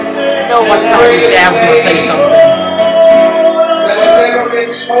Oh, I thought your dad was going to say something. That has ever been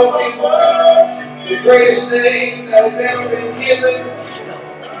spoken. The greatest name that has ever been given.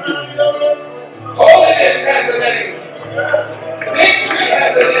 Holiness has a name. Victory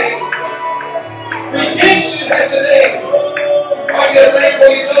has a name. Redemption has a name. Aren't you thankful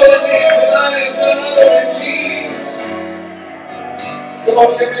you know the name tonight is none other than Jesus? Come on,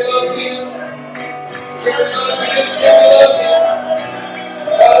 can we love Him? Can we love Him? Can we love Him?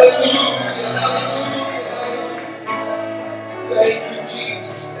 Hallelujah, hallelujah, hallelujah. Thank you,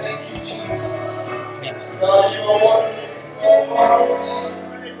 Jesus. Thank you, Jesus. God, you are wonderful. You are marvelous.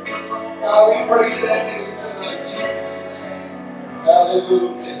 God, we praise that name tonight, Jesus.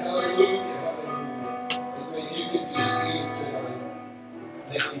 Hallelujah, hallelujah, hallelujah. Amen. You can be seated tonight.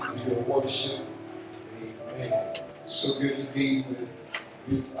 Thank you for your worship. Amen. So good to be with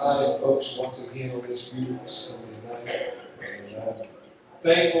you fine folks once again on this beautiful Sunday night. And I'm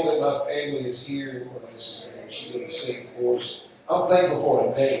thankful that my family is here. She's going to sing for us. I'm thankful for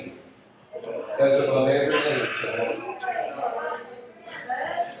a name that's above every name tonight.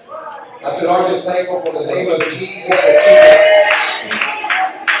 I said, aren't you thankful for the name of Jesus that you can speak?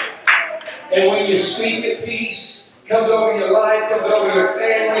 And when you speak it, peace comes over your life, comes over your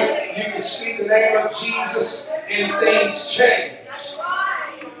family. You can speak the name of Jesus and things change.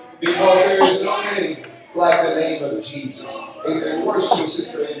 Because there is no name like the name of Jesus. Amen. Worship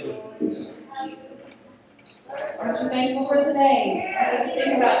Sister Angel. Aren't you thankful for the name? I was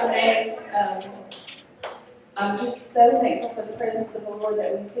thinking about the name. I'm just so thankful for the presence of the Lord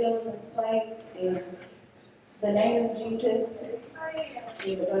that we feel in this place. And the name of Jesus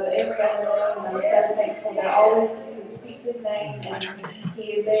is above every other name. And I'm so thankful that always you can speak His name and He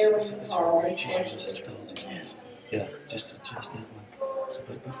is there when you call. Yeah, just adjust that one.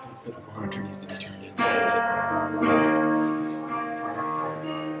 But the monitor needs to be turned in.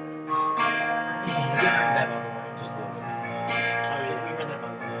 Just a little bit. Oh, yeah, we heard that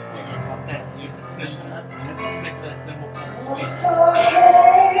one. We're going to talk that. You're the symbol. Makes that symbol kind of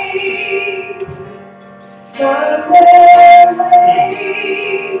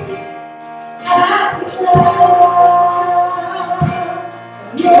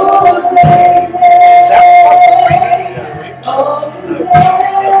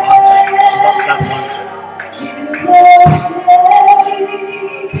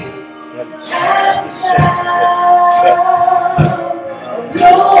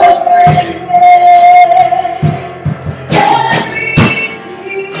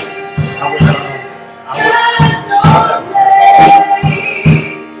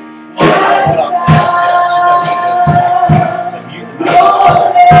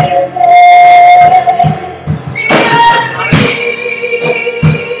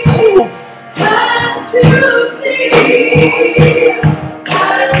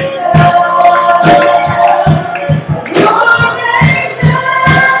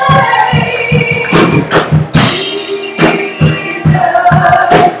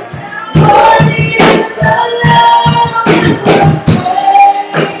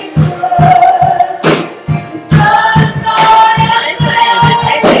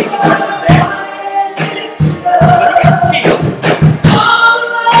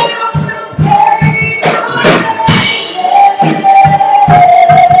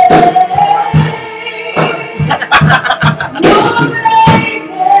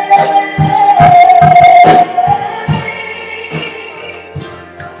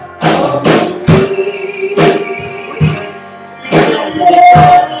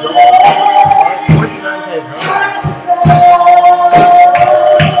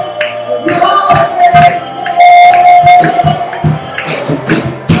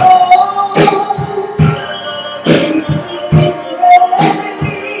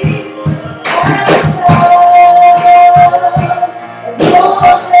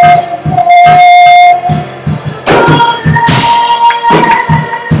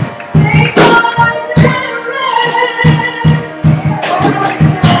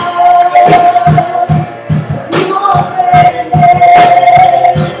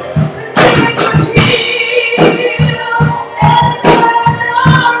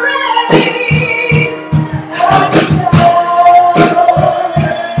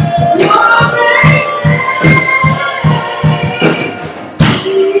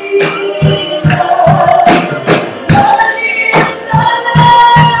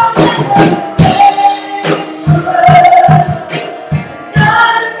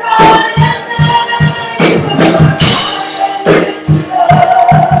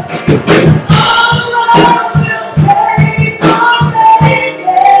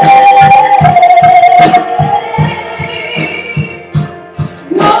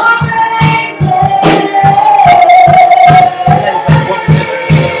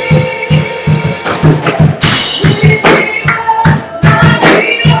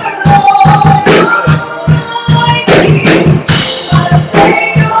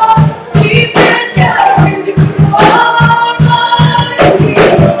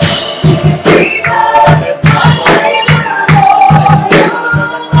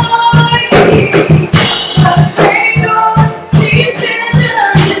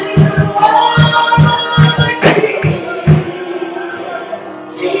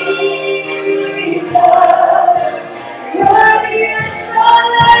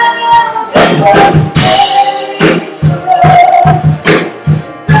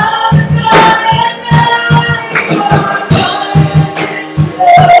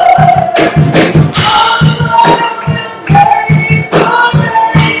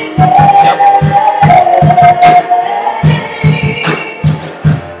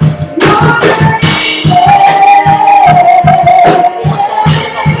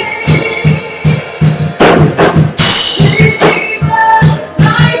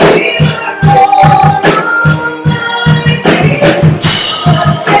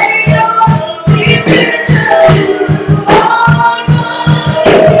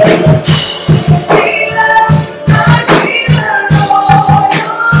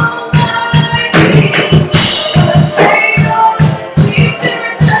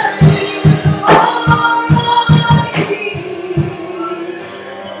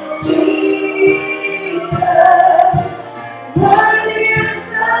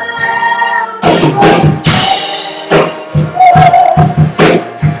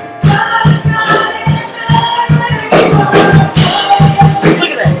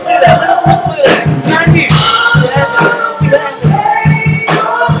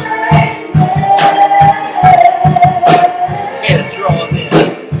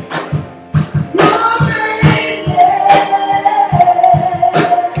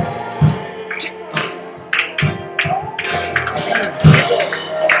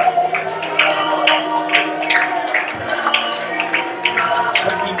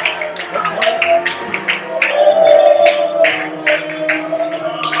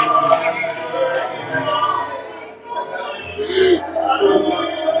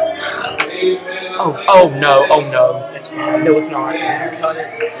Oh no, oh no. That's fine. No, it's not. You can cut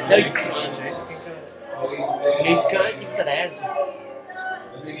it. No, you can't. You can cut it. You can cut the attitude.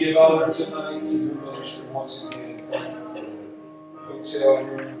 Let me give honor tonight to your ministry once again. Thank you for the hotel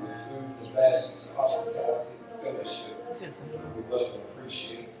room, the food, the baskets, the hospitality, the fellowship. We love and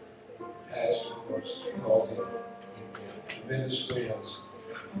appreciate Pastor, of course, calls him tremendous friends.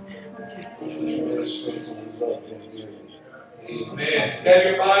 Tremendous friends, and we love them dearly. Amen. Have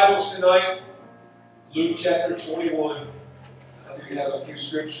your Bibles tonight. Luke chapter 21. I do have a few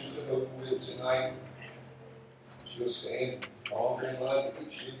scriptures to open with tonight. She'll stand longer in line to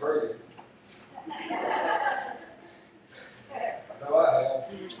eat your burger. I know I have.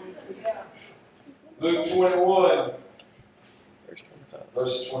 Luke 21,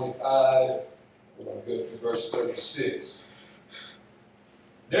 verse 25. We're going to go through verse 36.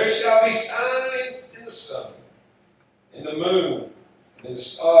 There shall be signs in the sun, in the moon, and in the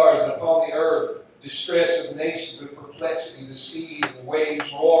stars, and upon the earth, distress of nations with perplexity, the sea and the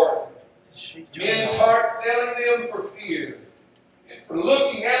waves roaring. Men's heart failing them for fear, and for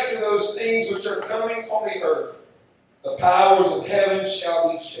looking after those things which are coming on the earth. The powers of heaven shall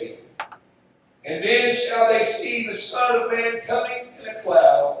be shaken. And then shall they see the Son of Man coming in a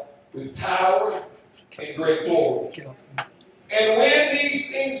cloud with power and great glory. And when these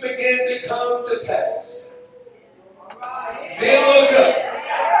things begin to come to pass, then look up,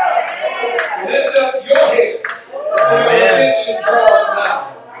 lift up your heads, for your redemption draweth nigh.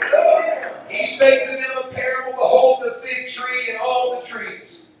 He spake to them a parable, behold the fig tree and all the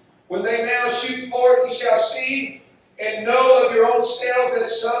trees. When they now shoot forth, ye shall see and know of your own selves that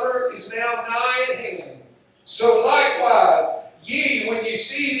summer is now nigh at hand. So likewise, ye, when ye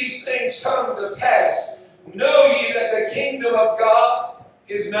see these things come to pass, know ye that the kingdom of God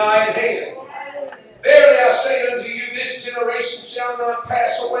is nigh at hand. Verily I say unto you, this generation shall not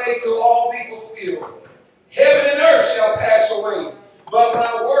pass away till all be fulfilled. Heaven and earth shall pass away, but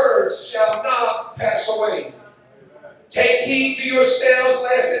my words shall not pass away. Take heed to yourselves,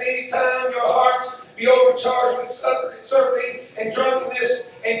 lest at any time your hearts be overcharged with surfeiting and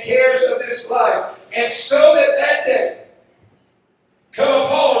drunkenness and cares of this life, and so that day come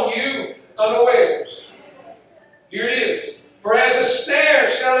upon you unawares. Here it is. For as a snare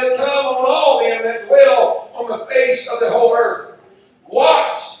shall it come on all them that dwell on the face of the whole earth.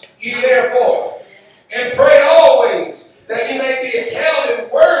 Watch ye therefore, and pray always, that ye may be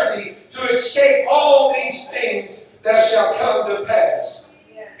accounted worthy to escape all these things that shall come to pass,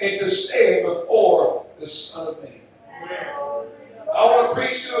 and to stand before the Son of Man. I want to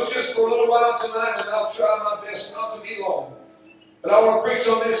preach to us just for a little while tonight, and I'll try my best not to be long. But I want to preach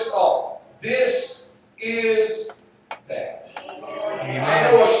on this thought. This is that. Amen. I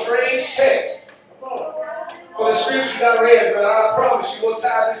know a strange text for the scriptures I read, but I promise you we'll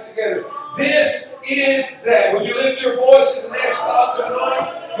tie this together. This is that. Would you lift your voices and ask God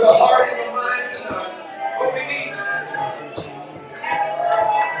tonight, your heart and your mind tonight, what we need to do?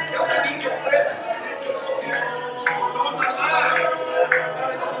 God, we need your presence and your spirit. On my life,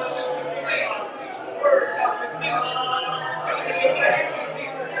 it's the word, God, to finish. God, that you bless the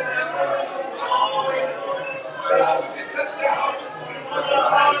speaker tonight. God, to touch their hearts, for the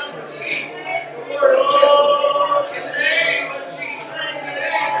eyes to see the word of God. In the name of Jesus, in the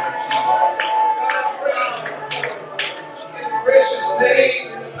name of Jesus, God, I praise you. In the precious name,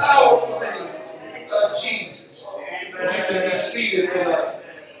 in the powerful name of Jesus. And you can be seated tonight.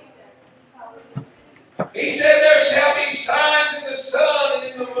 He said, there shall be signs in the sun and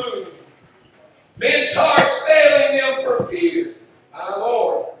in the moon. Men's hearts failing them for fear. My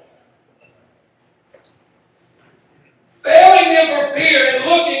Lord. Failing them for fear and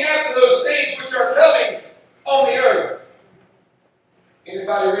looking after those things which are coming on the earth.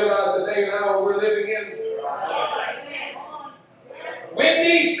 Anybody realize the day and hour we're living in? When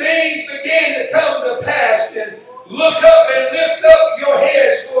these things begin to come to pass, then look up and lift up your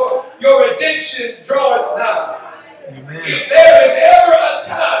heads, for your redemption draweth nigh. Amen. If there is ever a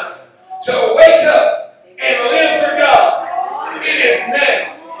time to wake up and live for God, it is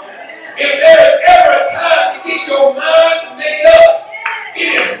now. If there is ever a time to get your mind made up, it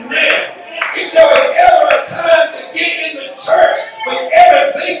is now. If there was ever a time to get in the church with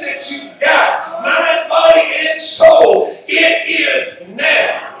everything that you've got, mind, body, and soul, it is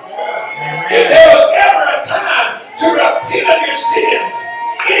now. If there was ever a time to repent of your sins,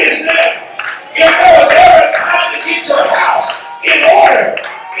 it is now. If there was ever a time to get your house in order,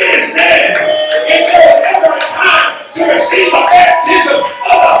 it is now. If there was ever a time to receive a baptism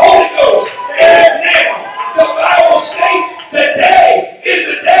of the Holy Ghost, it is now. The Bible says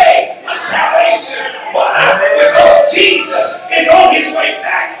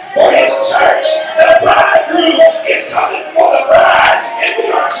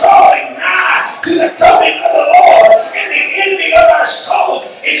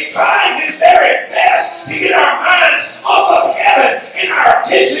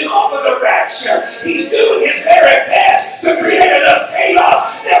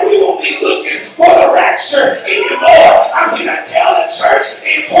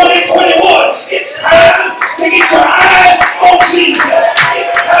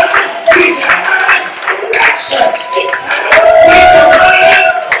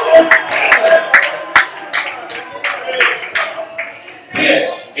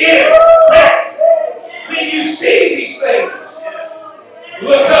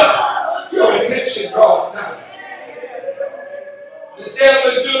The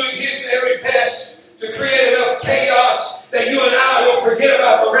devil is doing his very best to create enough chaos that you and I will forget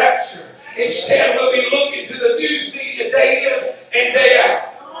about the rapture. Instead, we'll be looking to the news media day in and day out.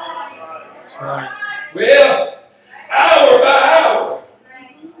 That's right. Well, hour by hour,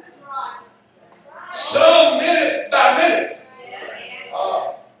 some minute by minute.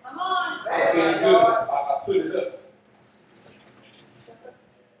 That's being good. I put it up.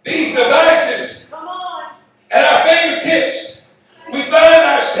 These devices at our fingertips, we find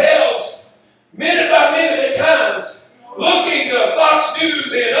ourselves minute by minute at times looking to Fox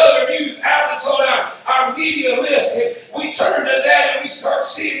News and other news outlets on our media list, and we turn to that and we start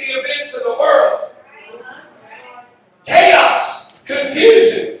seeing the events of the world. Chaos,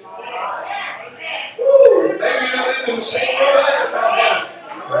 confusion. Woo, maybe you're not living in the same world right now.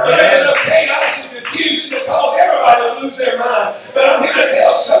 But there's enough chaos and confusion to cause everybody to lose their mind. But I'm here to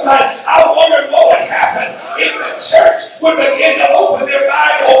tell somebody, I wonder what would happen if the church would begin to open their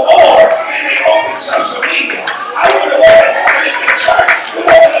Bible more than they open social media. I wonder what would happen if the church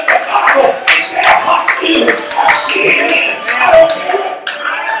would open up the Bible instead of Fox News or CNN. I don't care.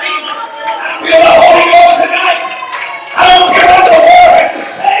 I feel the Holy Ghost tonight. I don't care what the world has to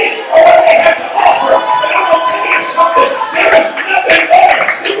say or what they have to offer, but I'm going to tell you something. There is nothing better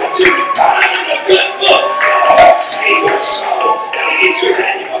than what you can find in the good book that'll help save your soul, that'll get you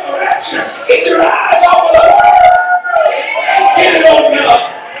ready for the rapture. Get your eyes off of the world. Get it on God.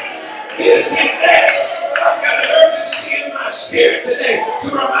 This is that. I've got an urgency in my spirit today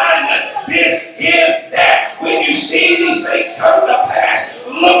to remind us this is that. When you see these things come to pass,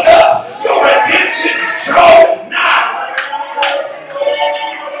 look up. Your redemption draws nigh.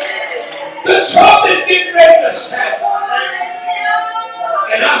 The trumpet's getting ready to sound.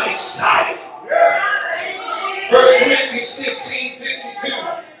 And I'm excited. 1 Corinthians 15:52.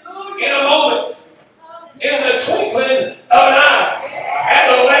 In a moment, in the twinkling of an eye, at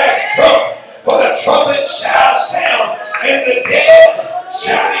the last trump, for the trumpet shall sound, and the dead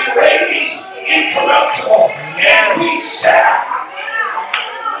shall be raised incorruptible, and we shall.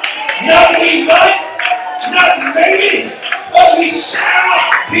 Not we might, not maybe, but we shall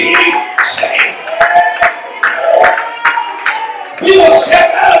be changed. We will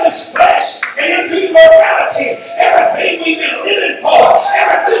step out of this flesh and into immortality. Everything we've been living for,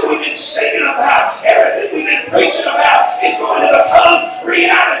 everything we've been singing about, everything we've been preaching about is going to become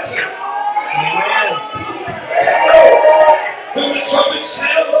reality. When the trumpet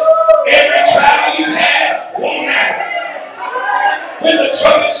sounds, every trial you had won't matter. When the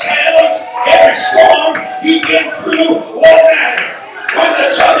trumpet sounds, every storm you've been through won't matter. When the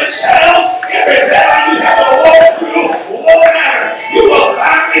trumpet sounds, every valley you have to walk through won't matter. You will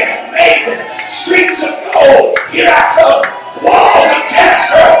find me made streets of gold. Here I come. Walls of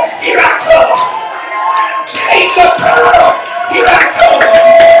jasper. Here I come. Gates of pearl. Here I come.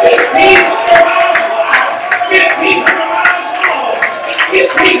 1,500 miles wide. 1,500 miles long.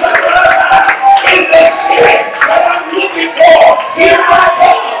 And 1,500 miles high is the city that I'm looking for. Here I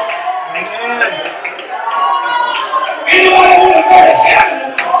come. Amen. Anybody want to go to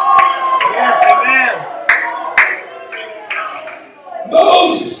heaven tonight? Yes, amen.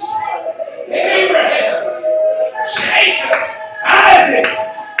 Moses, Abraham, Jacob, Isaac.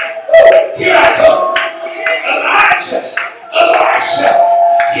 Ooh, here I come. Elijah, Elisha,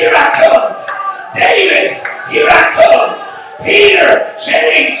 here I come. David, here I come. Peter,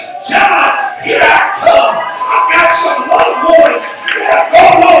 James, John, here I come. I've got some loved ones that have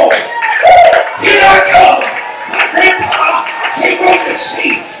gone home. Here I come. My grandpa, I can't wait to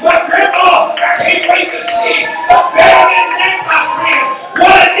see. My grandma, I can't wait to see. But better than that, my friend,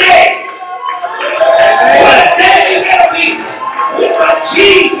 what a day. What a day that'll be. With my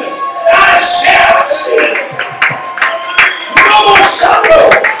Jesus, I shall see. No more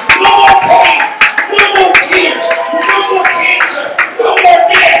sorrow, no more pain, no more tears, no more cancer, no more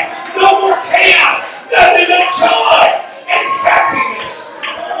death, no more chaos, nothing but joy and happiness.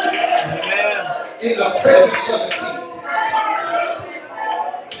 In the presence of the King.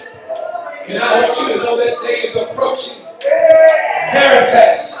 And I want you to know that day is approaching very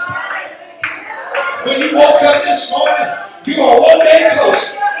fast. When you woke up this morning, you are one day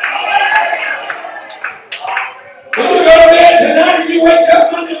closer. When you go to bed tonight and you wake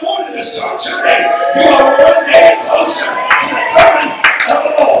up Monday morning to start your day, you are one day closer to the coming of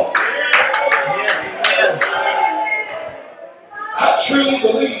the Lord. Yes, amen. I truly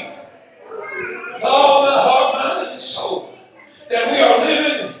believe with all my heart, mind, and soul that we are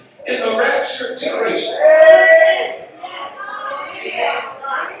living in the rapture generation.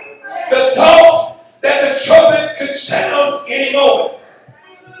 The thought that the trumpet could sound any moment.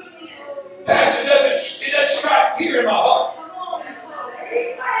 Pastor, it doesn't strike fear in my heart.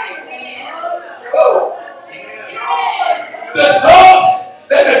 Woo. The thought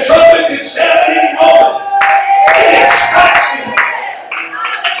that the trumpet could sound at any moment, it excites me.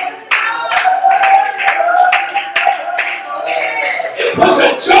 It puts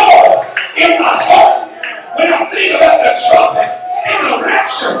a joy in my heart when I think about the trumpet and the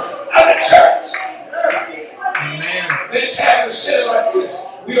rapture of the church. Amen. Then Chapter said it like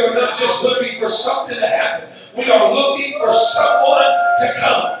this: we are not just looking for something to happen, we are looking for someone to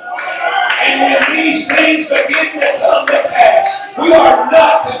come. And when these things begin to come to pass, we are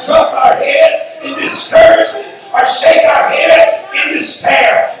not to drop our heads in discouragement or shake our heads in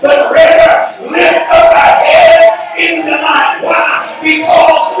despair, but rather lift up our heads in the night. Why?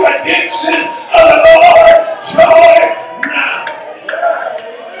 Because the redemption of the Lord draweth nigh.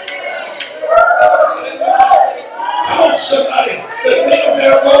 Come on, somebody. The things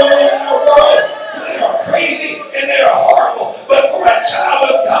that are going on in our world, they are crazy and they are horrible. But for a child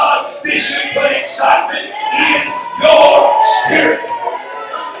of God, this should put excitement in your spirit.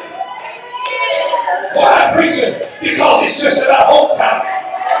 Why, preacher? Because it's just about homecoming.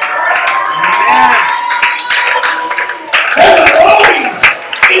 There's a longing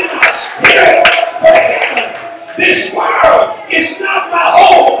in my spirit for heaven. This world is not my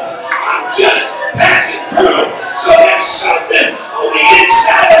home. I'm just passing through. So there's something on the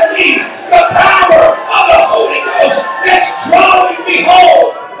inside of me, the power of the Holy Ghost, that's drawing me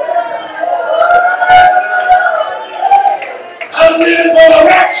home. I'm living for the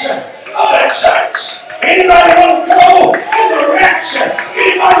rapture of the church. Anybody want to go in the rapture?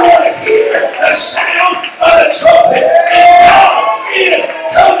 Anybody want to hear the sound of the trumpet? And God is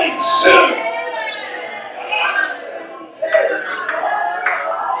coming soon.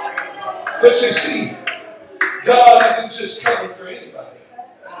 But you see, God isn't just coming for anybody.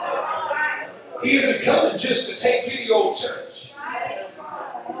 He isn't coming just to take you to your old church.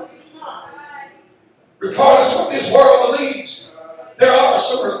 Regardless of what this world believes, there are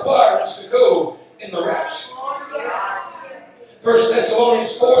some requirements to go in the rapture. 1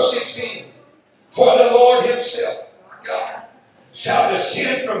 Thessalonians 4:16. For the Lord himself, God, shall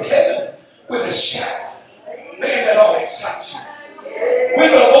descend from heaven with a shout. Man, that ought to excite you.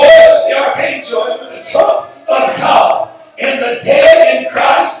 With the voice of the archangel and with the trump of God, and the dead in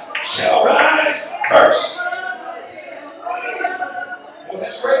Christ shall rise first. Well,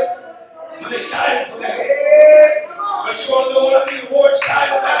 that's great. I'm excited for that. But you want to know what I'm even more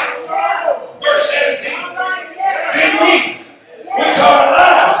excited about? Verse 17. Then we, which are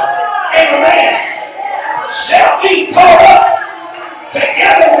alive and remain, shall be caught up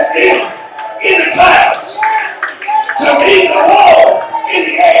together with them in the clouds to meet the Lord in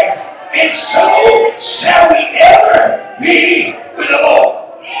the air, and so shall we ever be with the Lord.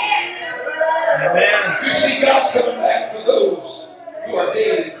 Amen. You see, God's coming back for those who are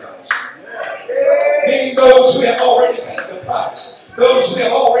dead in Christ. Meaning those who have already paid the price. Those who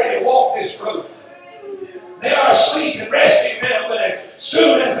have already walked this road. They are asleep and resting now, but as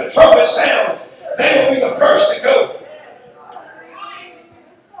soon as the trumpet sounds, they will be the first to go.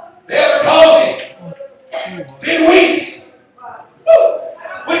 They are causing. Then we,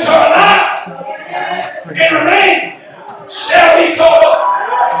 which are alive and remain, shall be caught up.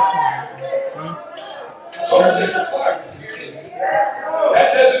 So there's requirements.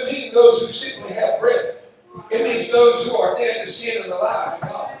 That doesn't mean those who simply have breath. It means those who are dead to sin and alive to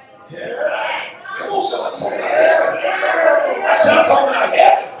God. Come on, someone talk about heaven. I said, I'm talking about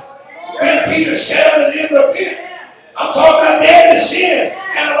heaven. Then Peter said unto them, repent. I'm talking about dead to sin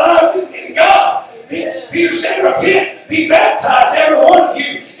and alive to God. Peter said, repent, be baptized, every one of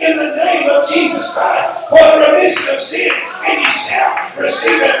you, in the name of Jesus Christ, for the remission of sin, and you shall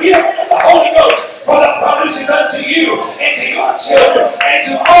receive a gift of the Holy Ghost, for the promises unto you, and to your children, and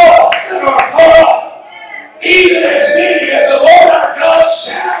to all that are far off, even as many as the Lord our God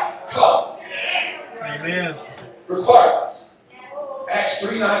shall come. Amen. Requirements. Acts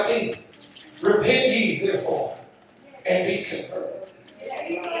 3:19. Repent ye therefore, and be converted,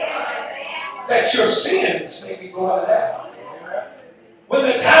 that your sins may be blotted out, when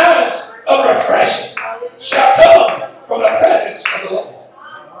the times of refreshing shall come from the presence of the Lord.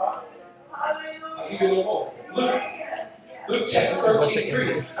 I'll give you a little more. Luke chapter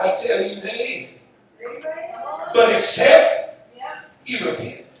 13:3. I tell you, nay, but except you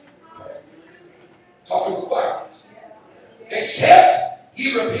repent. Talking requirements. Except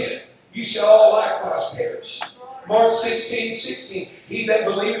ye repent, you shall all likewise perish. Mark 16:16. He that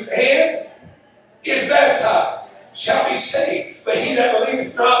believeth and is baptized shall be saved, but he that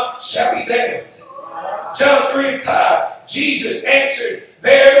believeth not shall be damned. John 3:5. Jesus answered,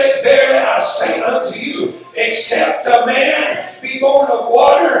 verily, verily, I say unto you, except a man be born of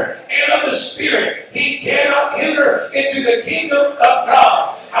water and of the Spirit, he cannot enter into the kingdom of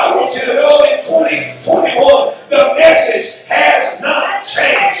God. I want you to know in 2021, the message has not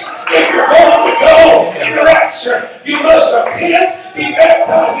changed. If you're going to go in the rapture, you must repent, be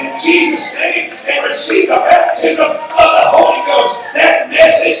baptized in Jesus' name, and receive the baptism of the Holy Ghost. That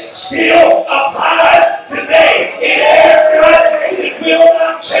message still applies today. It has not and it will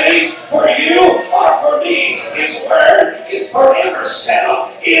not change for you or for me. His word is forever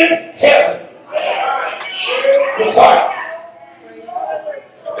settled in heaven. Be quiet.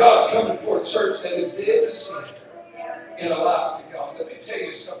 God's coming for a church that is dead to sin and alive to God. Let me tell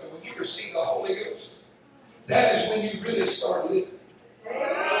you something. When you receive the Holy Ghost, that is when you really start living.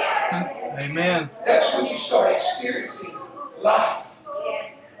 Amen. That's when you start experiencing life.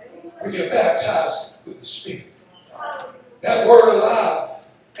 When you're baptized with the Spirit. That word alive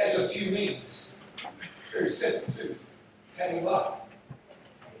has a few meanings. Very simple too. Having life.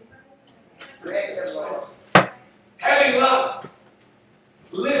 Very simple. Having life.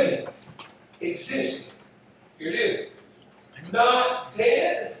 Living. Existing. Here it is. Not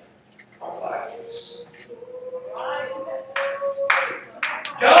dead or lifeless.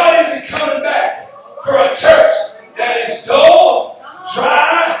 God isn't coming back for a church that is dull,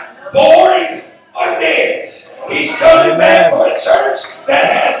 dry, boring, or dead. He's coming back for a church that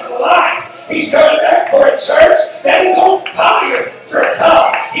has life. He's coming back for a church that is on fire for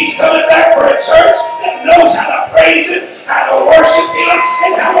God. He's coming back for a church that knows how to praise Him, how to worship Him,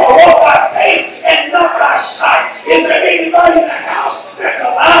 and how to walk by faith and not by sight. Is there anybody in the house that's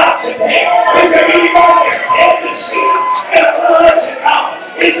alive today? Is there anybody that's dead to sin and alive to God?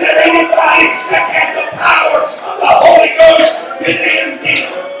 Is there anybody that has the power of the Holy Ghost within them?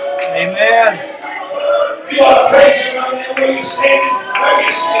 Amen. You ought to praise Him right now where you're standing, where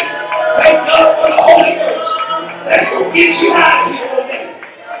you're sitting. Thank God for the Holy Ghost. That's going to get you out of here today.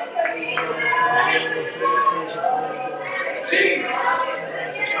 Jesus.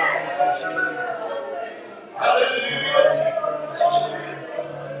 Hallelujah.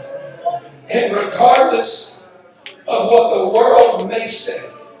 And regardless of what the world may say,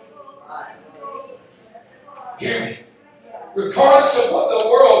 hear me. Regardless of what the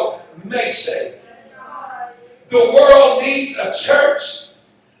world may say, the world needs a church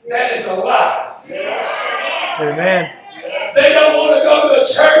that is alive. Amen. They don't want to go to a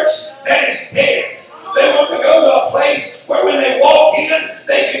church that is dead. They want to go to a place where when they walk in,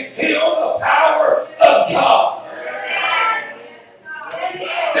 they can feel the power of God.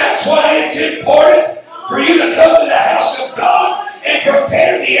 That's why it's important for you to come to the house of God and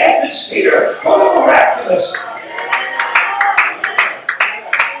prepare the atmosphere for the miraculous.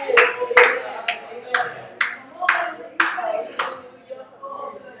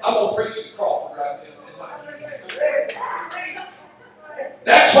 I'm going to preach to Crawford right now.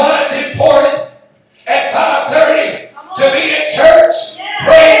 That's why it's important at 5:30 to be at church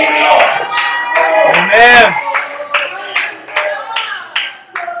praying in the altar. Amen.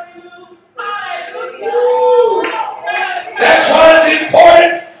 That's why it's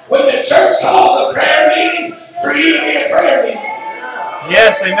important when the church calls a prayer meeting for you to be a prayer meeting.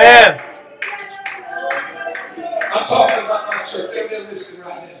 Yes, amen. I'm talking about my church. They're listening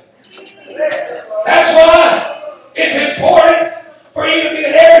right now. That's why it's important for you to be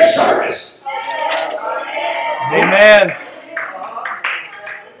at every service. Amen.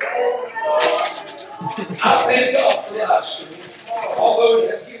 I thank God for live streaming, although it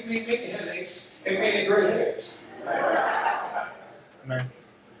has given me many headaches and many gray hairs. Amen.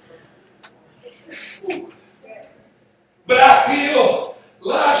 But I feel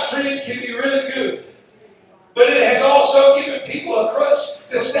live stream can be really good. But it has also given people a crutch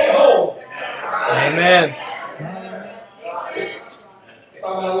to stay home. Amen. If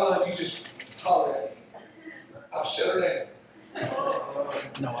I'm out of line, you just holler at me. I'll shut her down.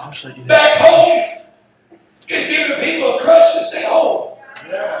 No, I'll shut you down. Back home, it's giving people a crutch to stay home.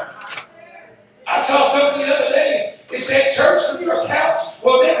 I saw something the other day. It said church from your couch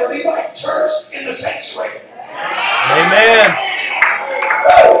will never be like church in the sanctuary. Amen.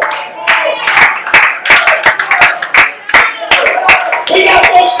 We got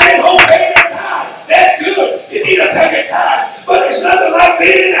folks staying home paying their tithes. That's good. You need to pay your tithes. But there's nothing like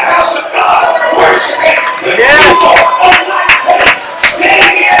being in the house of God, worshiping with people of like faith,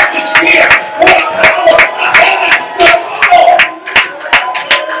 setting the atmosphere for the power of heaven to fall.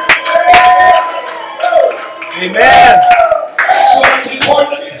 Amen. That's why it's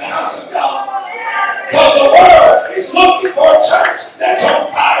important to be in the house of God. Because the world is looking for a church that's on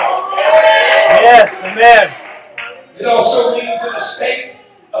fire. Yes, amen. It also means in a state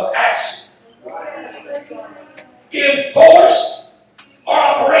of action. In force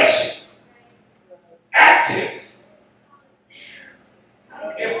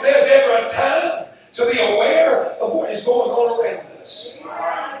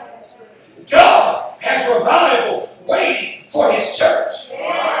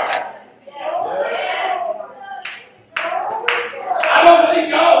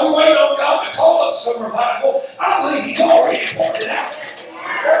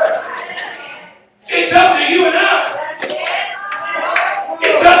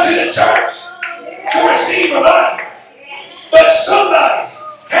the church to receive revival. But somebody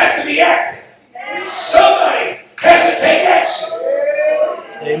has to be active. Somebody has to take action.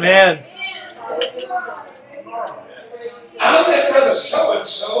 Amen. I'll let Brother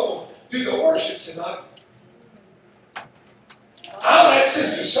so-and-so do the worship tonight. I'll let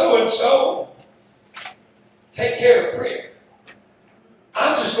Sister so-and-so take care of prayer.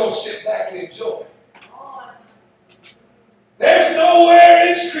 I'm just going to sit back and enjoy. There's nowhere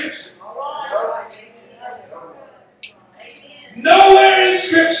in Scripture. Nowhere in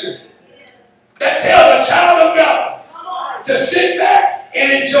Scripture that tells a child of God to sit back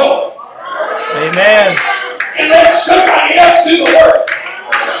and enjoy. Amen. And let somebody else do the work.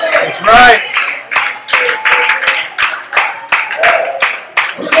 That's right.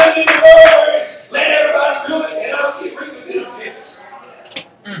 We're living in a world where it's let everybody do it and I'll keep reaping the benefits.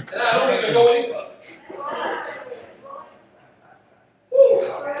 And I don't even go any further. Woo.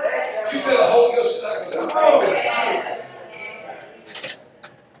 You feel the Holy Ghost tonight?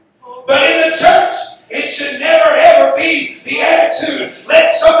 But in the church, it should never ever be the attitude, let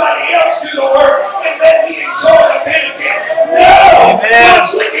somebody else do the work and let me enjoy the benefit. No!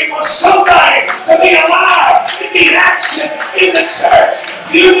 God's looking for somebody to be alive and be in action in the church.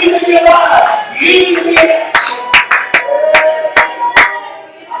 You need to be alive. You need to be in action.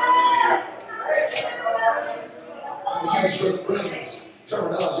 We use your friends'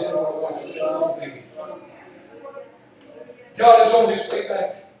 terminology. I don't know why you're doing, baby. God is on his way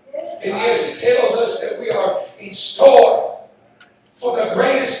back. And yes, it tells us that we are in store for the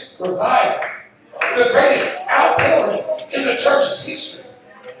greatest revival, the greatest outpouring in the church's history.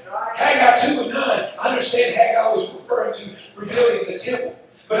 Haggai 2:9. I understand Haggai was referring to rebuilding the temple,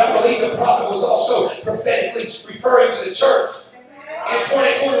 but I believe the prophet was also prophetically referring to the church in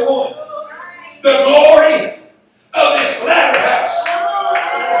 2021. The glory of this latter house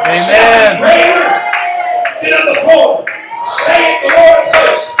shall be greater than of the former, saith the Lord of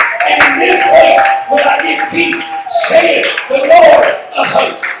hosts. And in this place will I give peace, saith the Lord of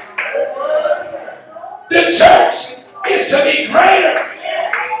hosts. The church is to be greater.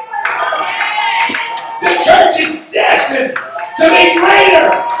 The church is destined to be greater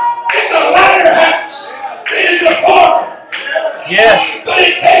in the latter house than in the former. Yes. But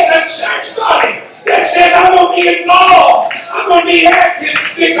it takes a church body that says, I'm going to be involved. I'm going to be active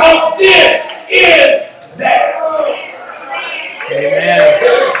because this is that. Amen.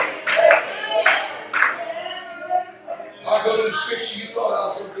 I'll go to the scripture you thought I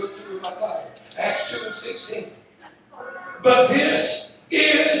was going to go to with my title. Acts 2:16. But this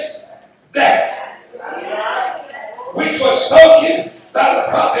is that which was spoken by the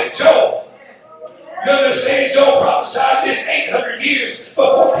prophet Joel. You understand, Joel prophesied this 800 years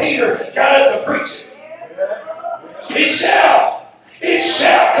before Peter got up to preach it. It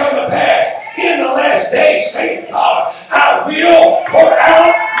shall come to pass in the last days, saith God, I will pour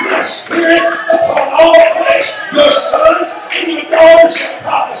out my spirit upon all flesh. Your sons and your daughters shall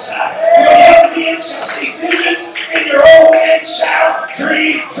prophesy. Your young men shall see visions, and your old men shall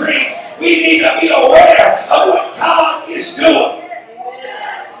dream dreams. We need to be aware of what God is doing.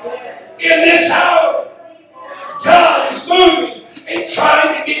 In this hour, God is moving and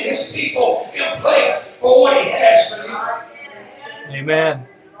trying to get his people in place for what he has for them. Amen.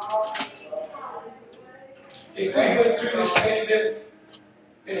 If we went through this pandemic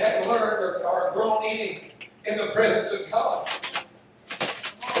and had learned or grown eating in the presence of God,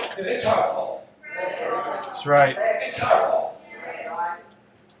 then it's our fault. That's right. It's our fault.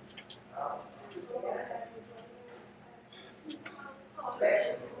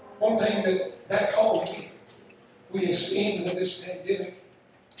 One thing that called me, we have seen in this pandemic,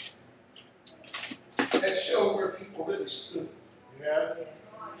 that showed where people really stood. Yeah.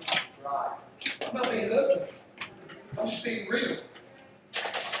 Right. I'm not being ugly. I'm just being real.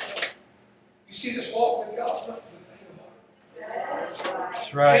 You see, this walk with God's not the thing about it. That's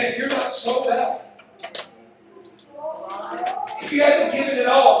And right. if you're not sold out, if you haven't given it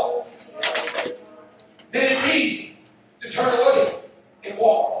all, then it's easy to turn away and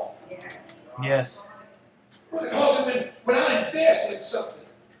walk off. Yes. Because when I invest in something,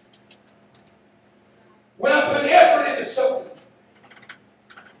 when I put effort into something,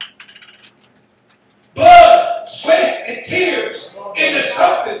 blood, sweat, and tears into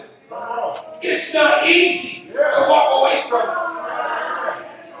something, it's not easy to walk away from it.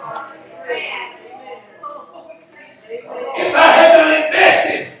 If I had not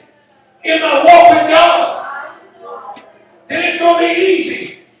invested in my walk with God, then it's going to be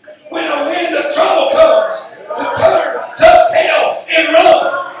easy when a wind of trouble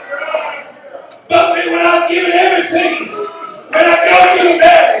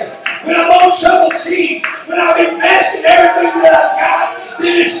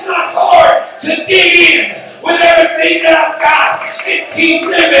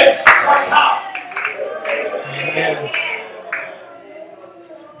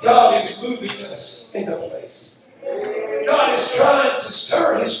God is moving us in a place. God is trying to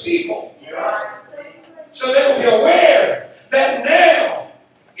stir His people so they will be aware that now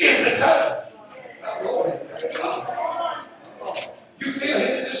is the time. Oh, Lord, God. You feel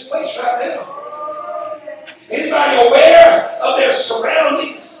Him in this place right now. Anybody aware of their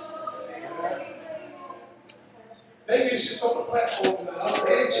surroundings? Maybe it's just on the platform tonight. I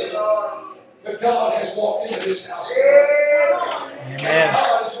don't know. But God has walked into this house tonight. Amen.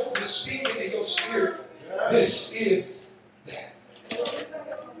 God is wanting to speak into your spirit. This is that.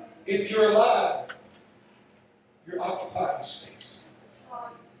 If you're alive, you're occupying space.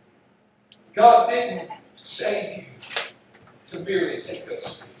 God didn't save you to merely take up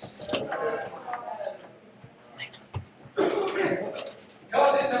space.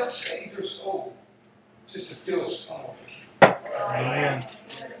 God did not save your soul just to fill a spot on you. Amen.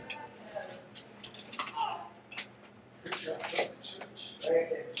 Preacher, I come to church.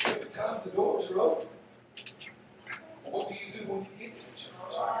 Every time the doors are open, what do you do when you get to the church?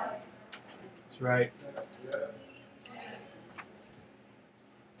 That's right.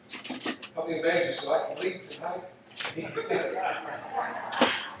 I'll be evangelist so I can leave tonight. He can fix it.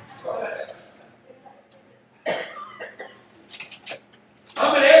 Sorry.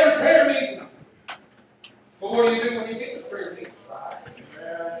 I'm in every prayer meeting. But what do you do when you get to prayer meeting?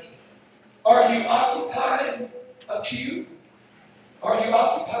 Are you occupying a pew? Are you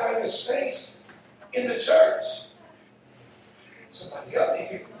occupying a space in the church? Somebody help me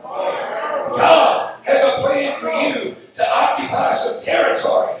here. God has a plan for you to occupy some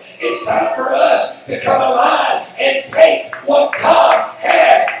territory. It's time for us to come alive and take what God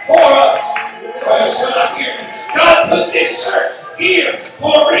has for us. Well, still not here. God put this church here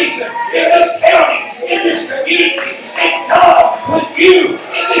for a reason, in this county, in this community, and God put you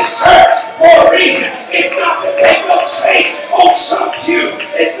in this church for a reason. It's not to take up space on some pew.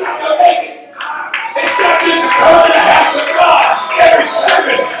 It's not to make it. It's not just to come to the house of God every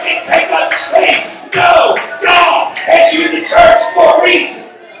service and take up space. No, God has you in the church for a reason.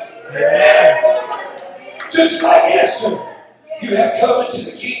 Just like Esther, you have come into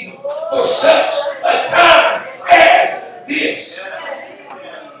the kingdom for such a time as this.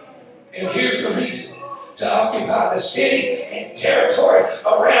 And here's the reason: to occupy the city and territory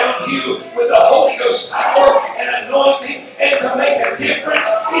around you with the Holy Ghost power and anointing, and to make a difference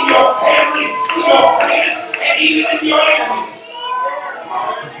in your family, in your friends, and even in your enemies.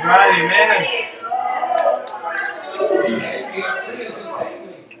 That's right. Amen. You had me friends and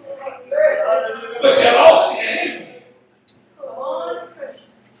family, but you lost the enemy.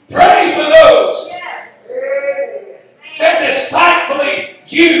 Pray for those that despitefully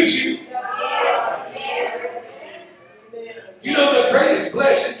use you. You know the greatest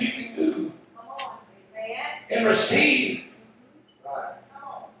blessing you can do and receive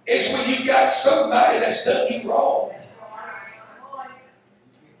is when you got somebody that's done you wrong.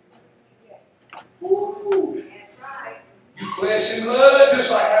 Ooh. You flesh and blood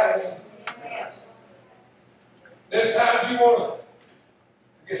just like I am. There's times you want to,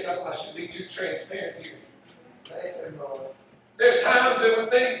 I guess I should be too transparent here. There's times that when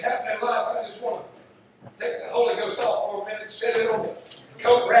things happen in life, I just want to take the Holy Ghost off for a minute, set it on the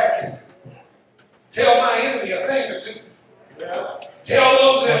coat rack, and tell my enemy a thing or two. Tell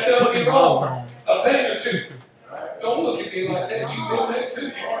those that done me wrong a thing or two. Don't look at me like that. You've been there too.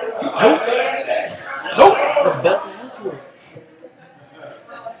 You might have done it today. Nope. That's better than this one.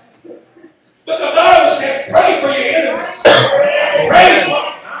 But the Bible says, pray for your enemies.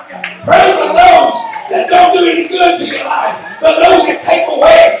 Pray for those that don't do any good to your life. But those that take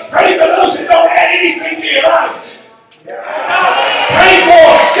away, pray for those that don't add anything to your life. Pray for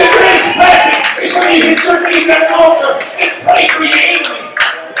the greatest blessing is when you hit your knees at the altar and pray for your enemy.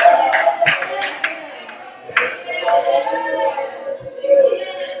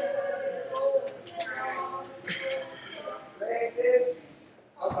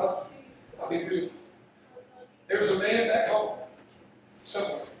 I'll be real. There's a man back home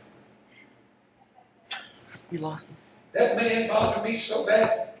somewhere. We lost him. That man bothered me so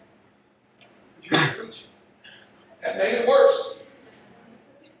bad. You were preaching. That made it worse.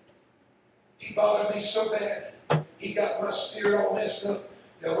 He bothered me so bad. He got my spirit all messed up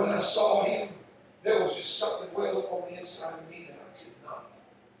that when I saw him, there was just something well up on the inside of me that I could not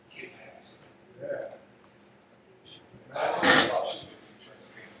get past. I told him about you.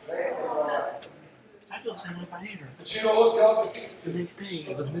 I feel the same way about Andrew. But you know what God would do? The next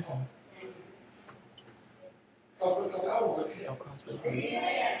day, it was missing. Because I would No help. cross.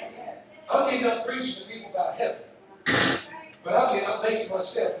 I'm getting up preaching to people about heaven. But I'm getting up making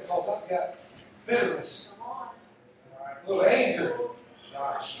myself because I've got bitterness, a little anger,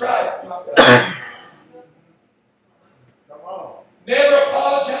 Strife, my brother. Come on. Never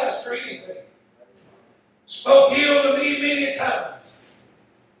apologized for anything. Spoke ill to me many times.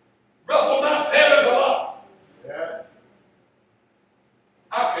 Ruffled my feathers a lot. Yes.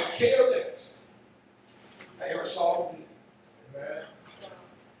 I could care less. I ever saw him. Amen.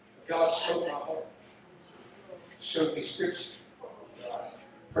 God spoke my heart. Showed me scripture.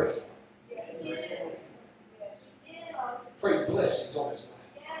 Pray for him. Pray blessings on his life.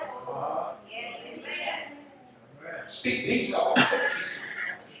 Uh-huh. Amen. Speak peace all. God,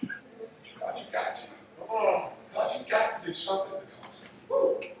 you got to. Come on. God, you got to do something because.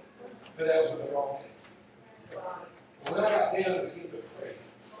 Woo, but that was the wrong answer. When I got down to begin to pray,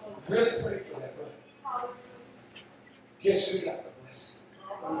 really pray for that brother. Guess who got the blessing?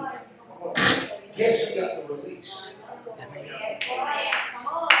 Guess who got the release?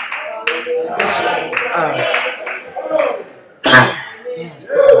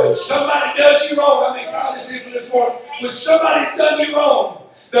 When somebody does you wrong, I may try this in this morning. When somebody's done you wrong,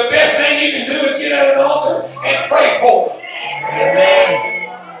 the best thing you can do is get at an altar and pray for them.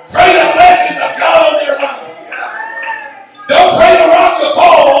 Pray the blessings of God on their life. Don't pray the rocks will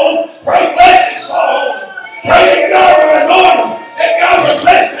fall on them. Pray blessings fall on them. Pray that God will anoint them. That God will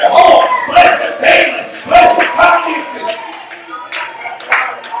bless their home, bless their family, bless their finances.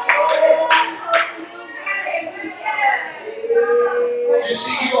 You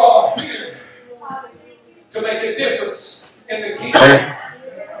see, you are here to make a difference in the kingdom.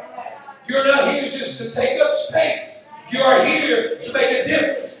 You're not here just to take up space. You are here to make a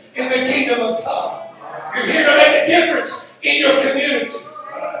difference in the kingdom of God. You're here to make a difference in your community.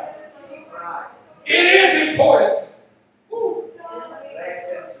 It is important.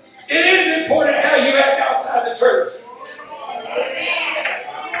 It is important how you act outside the church.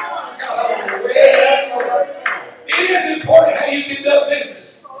 It is important how you conduct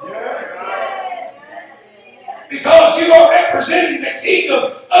business. Because you are representing the kingdom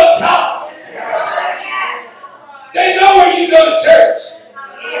of God. They know where you go to church.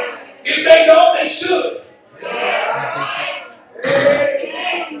 If they don't, they should.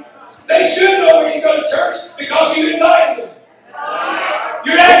 They should know where you go to church because you invite them.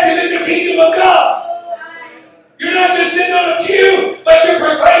 You're active in the kingdom of God. You're not just sitting on a pew, but you're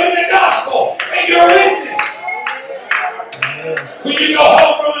proclaiming the gospel and you're a witness. When you go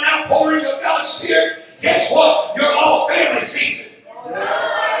home from an outpouring of God's Spirit, guess what? Your lost family sees it.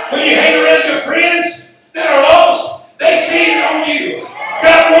 When you hang around your friends that are lost, they see it on you.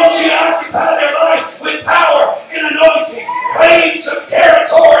 God wants you to occupy their life with power and anointing. Claim some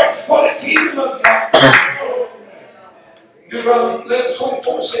territory for the kingdom of God. Deuteronomy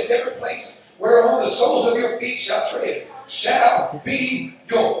 11:24 says, every place whereon the soles of your feet shall tread shall be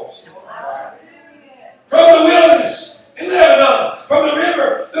yours. From the wilderness in Lebanon, from the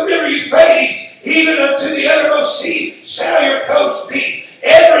river Euphrates, even unto the uttermost sea, shall your coast be.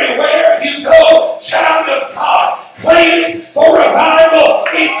 Everywhere you go, child of God, claiming for revival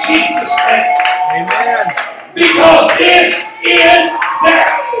in Jesus' name. Amen. Because this is that.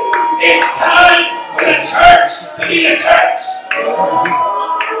 It's time for the church to be the church.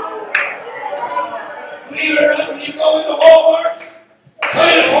 Believe it or not, when you go into Walmart,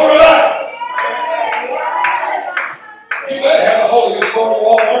 claiming for revival. You better have the Holy Ghost going to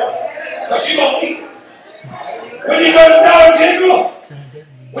Walmart, because you don't need it. When you go to Dollar General,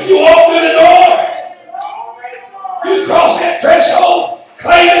 when you walk through the door, you cross that threshold,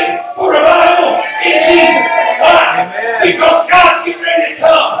 claiming for revival in Jesus. Why? Amen. Because God's getting ready to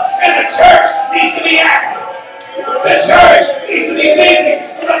come, and the church needs to be active. The church needs to be busy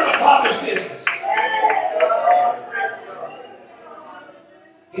about the Father's business.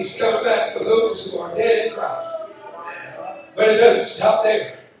 He's coming back for those who are dead in Christ. But it doesn't stop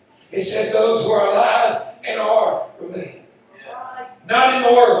there. It says those who are alive and are remain. Not in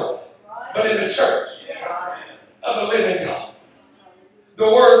the world, but in the church of the living God. The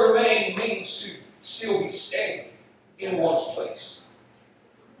word remain means to still be standing in one's place.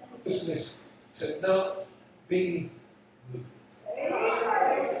 Listen to this. To not be moved.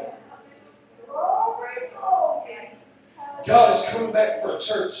 God is coming back for a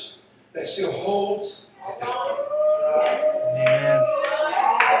church that still holds to Amen.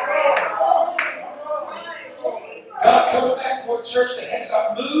 God's coming back for a church that has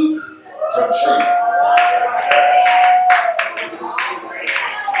not moved from truth.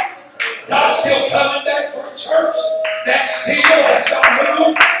 God's still coming back for a church that still has not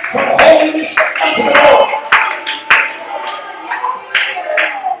moved from holiness unto the Lord.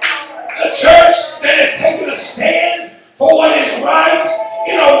 A church that has taken a stand for what is right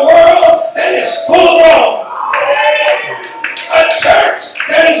in a world that is full of wrong. A church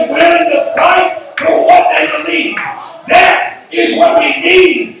what we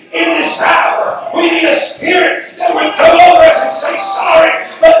need in this hour. We need a spirit that would come over us and say, sorry,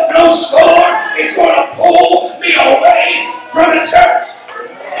 but no storm is going to pull me away from the church.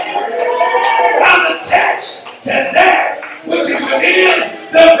 I'm attached to that which is within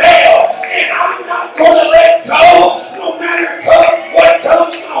the veil, and I'm not going to let go no matter what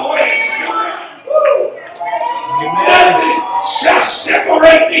comes my way. Nothing shall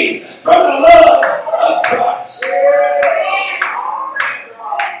separate me from the love of Christ.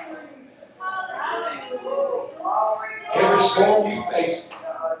 Every storm you face,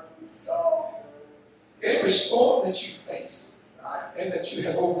 every storm that you face and that you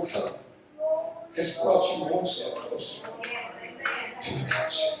have overcome has brought you one step closer to the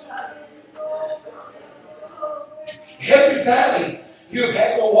house. Every valley you have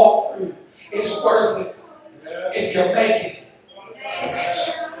had to walk through is worth it if you make it.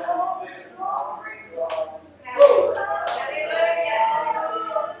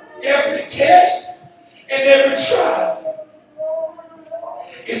 Every test and every trial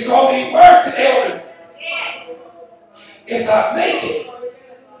is going to be worth it, elder, if I make it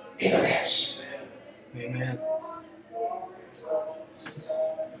in the house. Amen.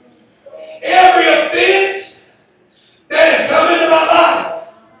 Every offense that has come into my life,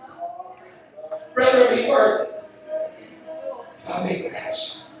 rather be worth it if I make the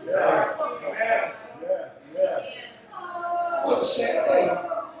house. What a sad day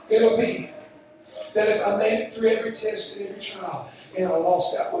it'll be that if I made it through every test and every trial and I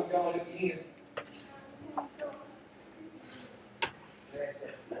lost out with God at the end.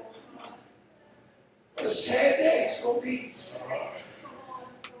 What a sad day it's going to be.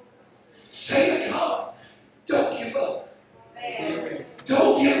 Say to God, don't give up.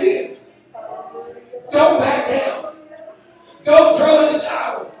 Don't give in. Don't back down. Don't throw in the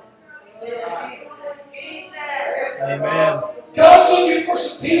towel. Amen. God's looking for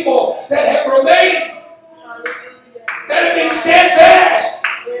some people that have remained, that have been steadfast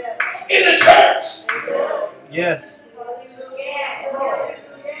in the church. Yes.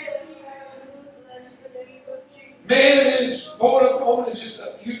 Man is born up home in just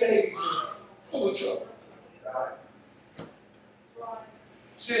a few days and full of trouble.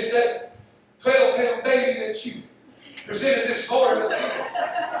 Since that 12-pound baby that you presented this morning,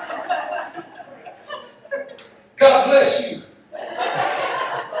 God bless you.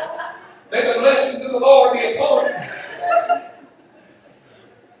 May the blessings of the Lord be upon you.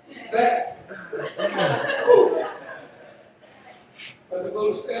 That. But the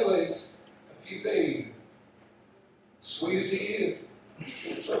little fella is a few days. Sweet as he is,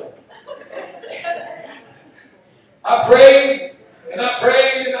 in trouble. I prayed and I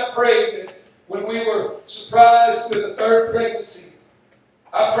prayed and I prayed that when we were surprised with the third pregnancy,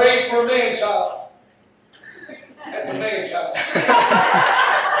 I prayed for a man-child. That's a man-child.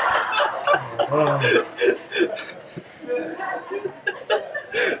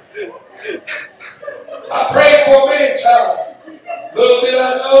 I prayed for a man-child. Little did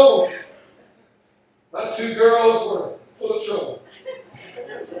I know, my two girls were full of trouble.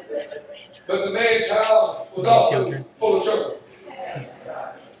 But the man-child was also full of trouble.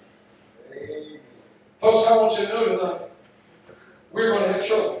 Folks, I want you to know tonight, we're going to have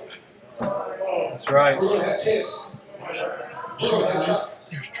trouble. That's right. We're going to have tests. We're going to have trials.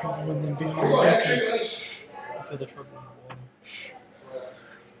 There's trouble in them being We're going to have tribulation. I feel the trouble in the water.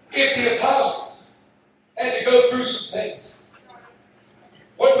 If the apostles had to go through some things,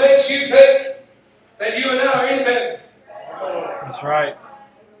 what makes you think that you and I are any better? That's right.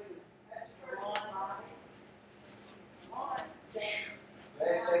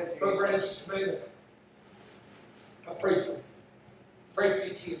 Brother Brandon, Sister Amanda, I pray for you. Pray for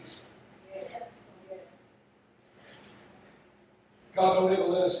your kids. God don't ever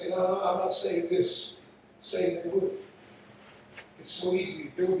let us, and I'm not saying this, saying that it would. It's so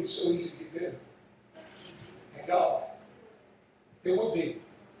easy, it would be so easy to get better. And God, it would be.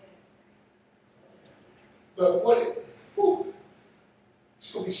 But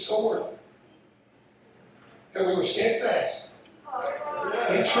it's going to be so worth it that we were steadfast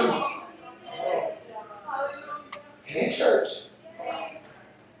in truth and in church.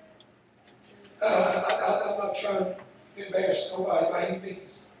 I'm not trying to embarrass nobody by any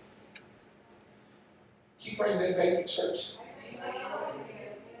means. Keep bringing that baby to church.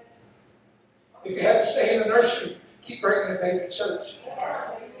 If you have to stay in the nursery, keep bringing that baby to church.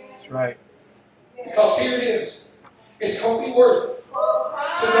 That's right. Because here it is. It's going to be worth it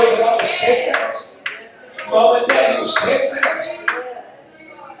to know that I was steadfast. Mom and Daddy was steadfast.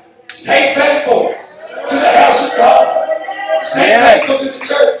 Stay faithful to the house of God. Stay faithful to the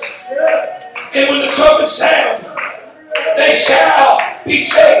church. And when the trumpets sound, they shall be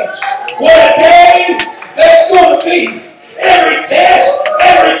changed. What a day that's going to be. Every test,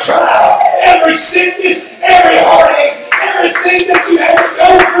 every trial, every sickness, every heartache, everything that you have to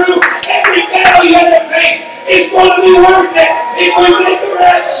go through, every battle you have to face is going to be worth it if we make the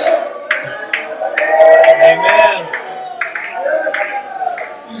rapture. Amen.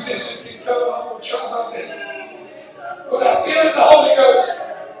 Musicians can come. I'm going to try my best. But I feel in the Holy Ghost.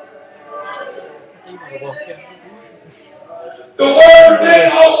 The word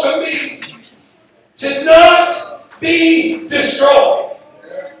remain also means to not be destroyed.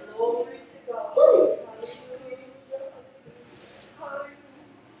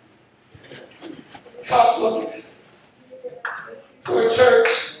 God's looking for a church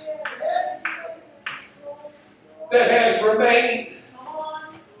that has remained.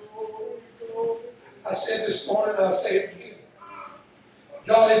 I said this morning, I'll say it again.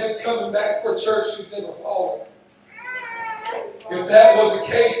 God isn't coming back for a church who's never fallen. If that was the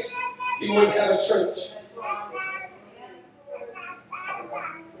case, He wouldn't have a church.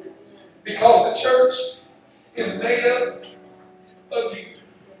 Because the church is made up of you.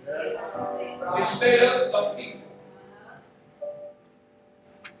 It's made up of people.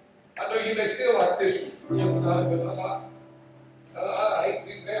 I know you may feel like this tonight, but I hate to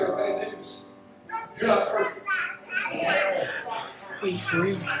be bearer of bad news. You're not perfect. Wait, for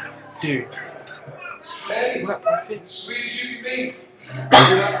real? Dude. Maddie, We're not perfect. sweet as you can be,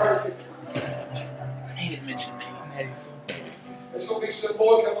 you're not perfect. He didn't mention me. Maddie's There's going to be some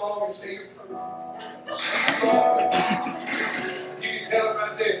boy come along and say you're perfect. She's wrong. You can tell him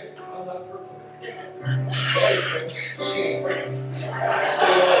right there, I'm not perfect. Maddie, she ain't perfect.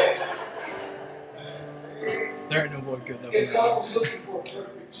 There ain't no boy good enough. If God was looking for a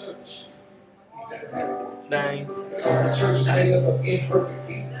perfect church, He never had one. Dang. Because the church is made up of imperfect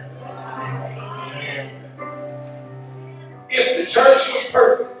people. If the church was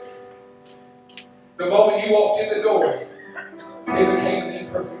perfect, the moment you walked in the door, it became an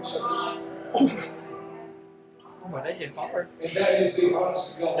imperfect church. Oh, that hit hard. And that is the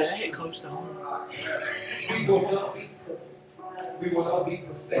honest to God. That hit close to home. We will not be perfect. We will not be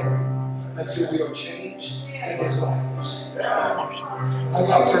perfected until we are changed in His likeness. I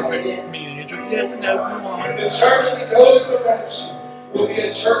got perfect. Me and Andrew. Yeah, we know. Move on. The church that goes to the rapture will be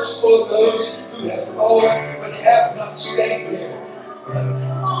a church full of those who have fallen but have not stayed with Him.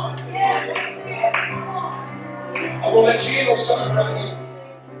 I will let you in on something right here.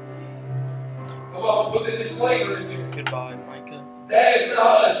 I'm going to put the disclaimer in there. Goodbye, Micah. That is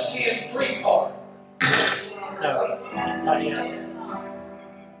not a sin-free part. No, not yet.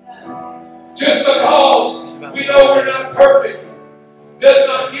 Just because we know we're not perfect does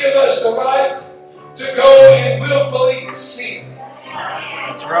not give us the right to go and willfully sin.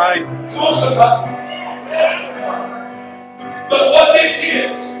 That's right. Come on, somebody. But what this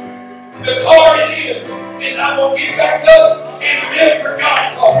is, the card it is I'm going to get back up and live for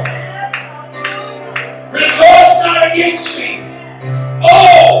God card. Rejoice not against me,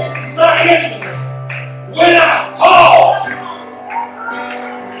 oh, my enemy, when I fall.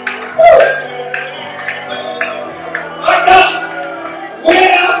 My God,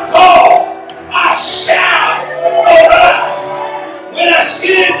 when I fall, I shall arise. When I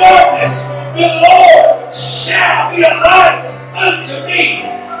sit in darkness, the Lord shall be a light unto me.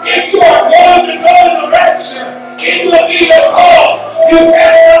 If you are going to go in the rapture, it will be because you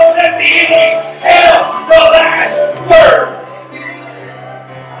have not let the enemy have the last word.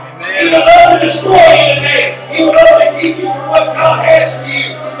 He would love to destroy you today. He would love to keep you from what God has for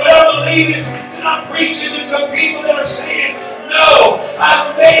you. But I believe it, and I'm preaching to some people that are saying, no,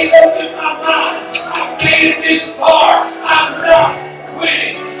 I've made up in my mind. I've made it this far. I'm not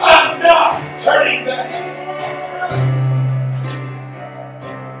quitting. I'm not turning back.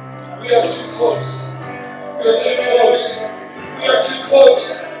 We are too close. We are too close. We are too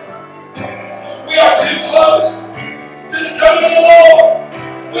close. We are too close to the coming of the Lord.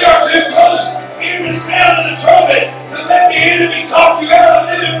 We are too close hearing the sound of the trumpet to let the enemy talk you out of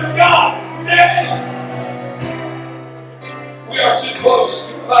living for God. Now, we are too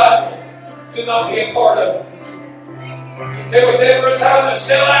close to the Bible to not be a part of it. If there was ever a time to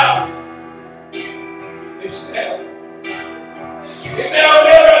sell out, it's now. If there was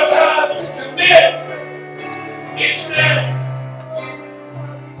ever a time to commit, it's now.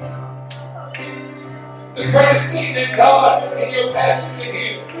 The greatest thing that God and your pastor can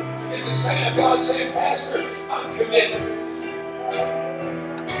hear is the saying of God saying, Pastor, I'm committed.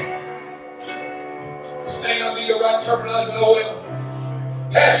 This may not be the right terminology, no.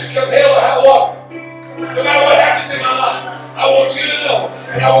 Pastor, come hell or high water. No matter what happens in my life, I want you to know,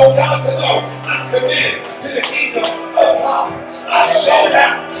 and I want God to know, I'm committed to the kingdom of God. I sold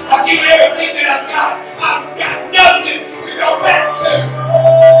out. I give everything that I've got. I've got nothing to go back to.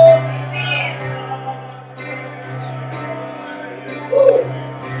 Woo.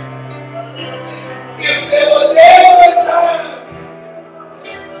 If there was ever a time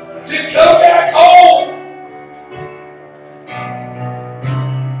to come back home,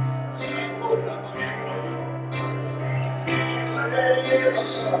 I'm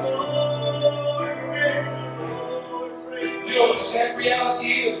sorry. You know what the sad reality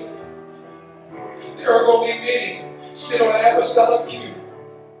is? There are going to be many sit on an apostolic pew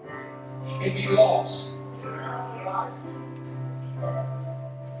and be lost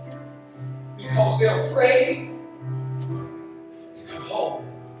because they're afraid to come home.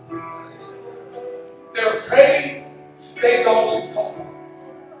 They're afraid they've gone too far.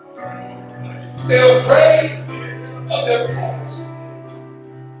 They're afraid of their past.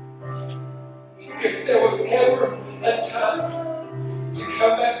 If there was ever a time to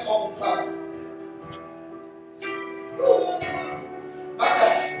come back home, Father, my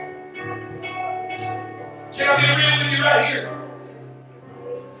God, can I be real with you right here?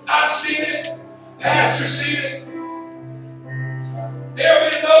 I've seen it. Pastor's seen it. There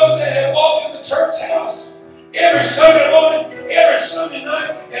have been those that have walked in the church house every Sunday morning, every Sunday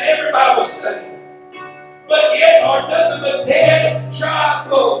night, and every Bible study, but yet are nothing but dead, dry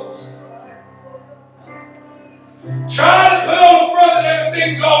bones. Trying to put on the front that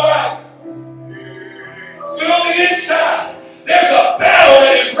everything's all right. But on the inside, there's a battle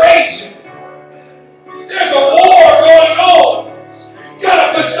that is raging. There's a war going on. Got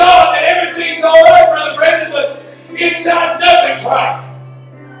a facade that everything's all right, Brother Brandon, but inside nothing's right.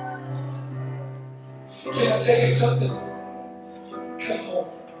 Can I tell you something? Come home.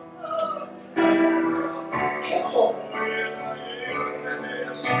 Come home.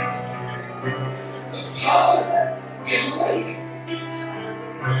 The Father is waiting.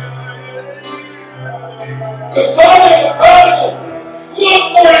 The father of the prodigal looked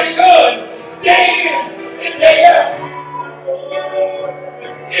for his son day in and day out.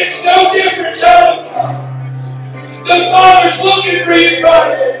 It's no different, child of God. The Father's looking for you,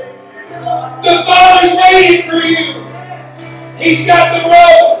 prodigal. The Father's waiting for you. He's got the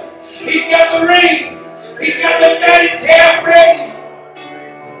robe. He's got the ring. He's got the matted calf ready.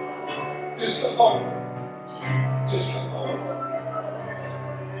 Just come home. Just come home.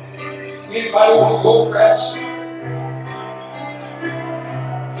 Anybody want to go rapture?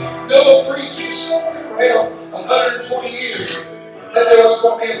 Noah preached for somewhere around 120 years that there was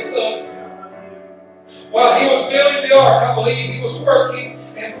going to be a flood. While he was building the ark, I believe he was working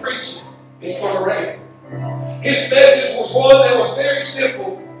and preaching. It's going to rain. His message was one that was very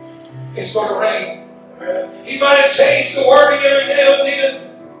simple. It's going to rain. He might have changed the wording every now and then.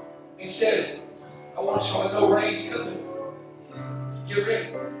 He said, I want y'all to know rain's coming. Get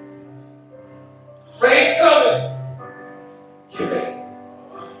ready. Rain's coming. Get ready.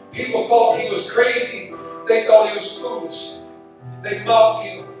 People thought he was crazy. They thought he was foolish. They mocked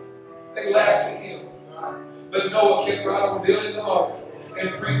him. They laughed at him. But Noah kept right on building the ark and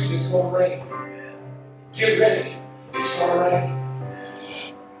preaching it's going to rain. Get ready. It's going to rain.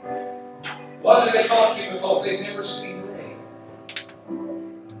 Why did they mock him? Because they'd never seen rain.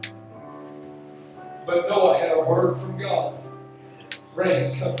 But Noah had a word from God. Rain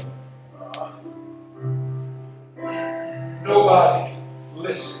is coming. Nobody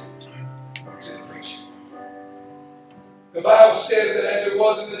listened to the preacher. The Bible says that as it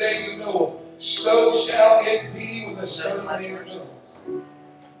was in the days of Noah, so shall it be when the Son of Man comes.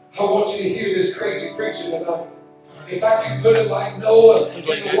 I want you to hear this crazy preacher tonight. If I can put it like Noah, and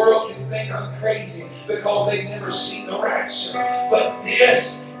the world can think I'm crazy because they've never seen the rapture. But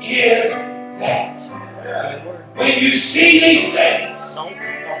this is that. When you see these things,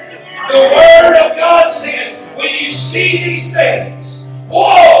 the Word of God says, when you see these things,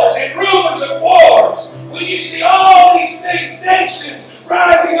 wars and rumors of wars, when you see all these things, nations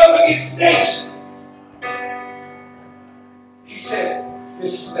rising up against nations, he said,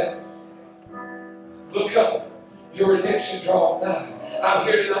 this is that. Look up. Your redemption draweth nigh. I'm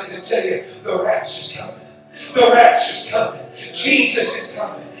here tonight to tell you the rapture's coming. The rapture's coming. Jesus is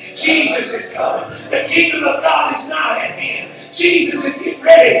coming. Jesus is coming. The kingdom of God is nigh at hand. Jesus is getting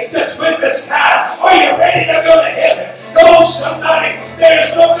ready to split the sky. Are you ready to go to heaven? Come on, somebody.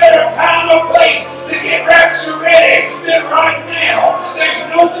 There's no better time or place to get rapture ready than right now. There's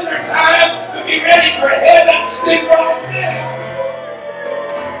no better time to be ready for heaven than right now.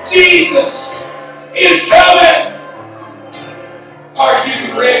 Jesus is coming. Are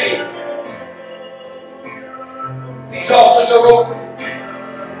you ready? These altars are open.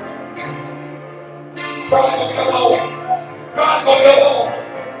 Prodigal, come home. Prodigal, come home.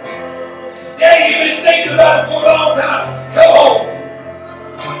 Yeah, you've been thinking about it for a long time. Come home.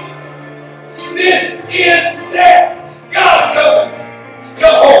 This is death. God's coming.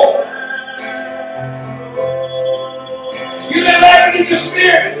 Come home. You've been lacking in your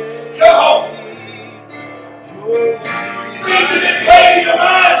spirit. Come home. Things have been playing in your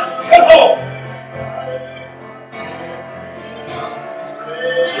mind. Come home.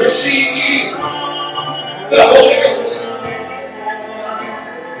 Receive ye the Holy Ghost.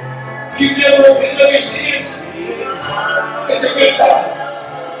 If you've never repented of your sins, it's a good time.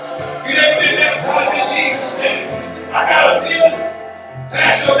 If you've never been baptized in Jesus' name, I got a feeling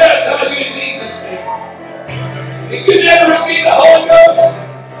Pastor will baptize you in Jesus' name. If you've never received the Holy Ghost,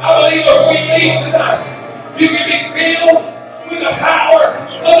 I believe before you leave tonight, you can be filled with the power of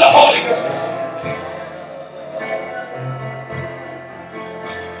the Holy Ghost.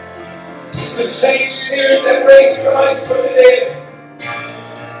 The same Spirit that raised Christ from the dead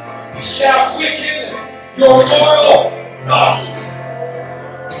shall quicken your mortal body.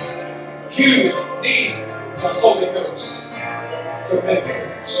 You need the Holy Ghost to make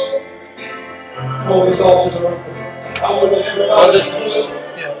it. All these altars are open. I want to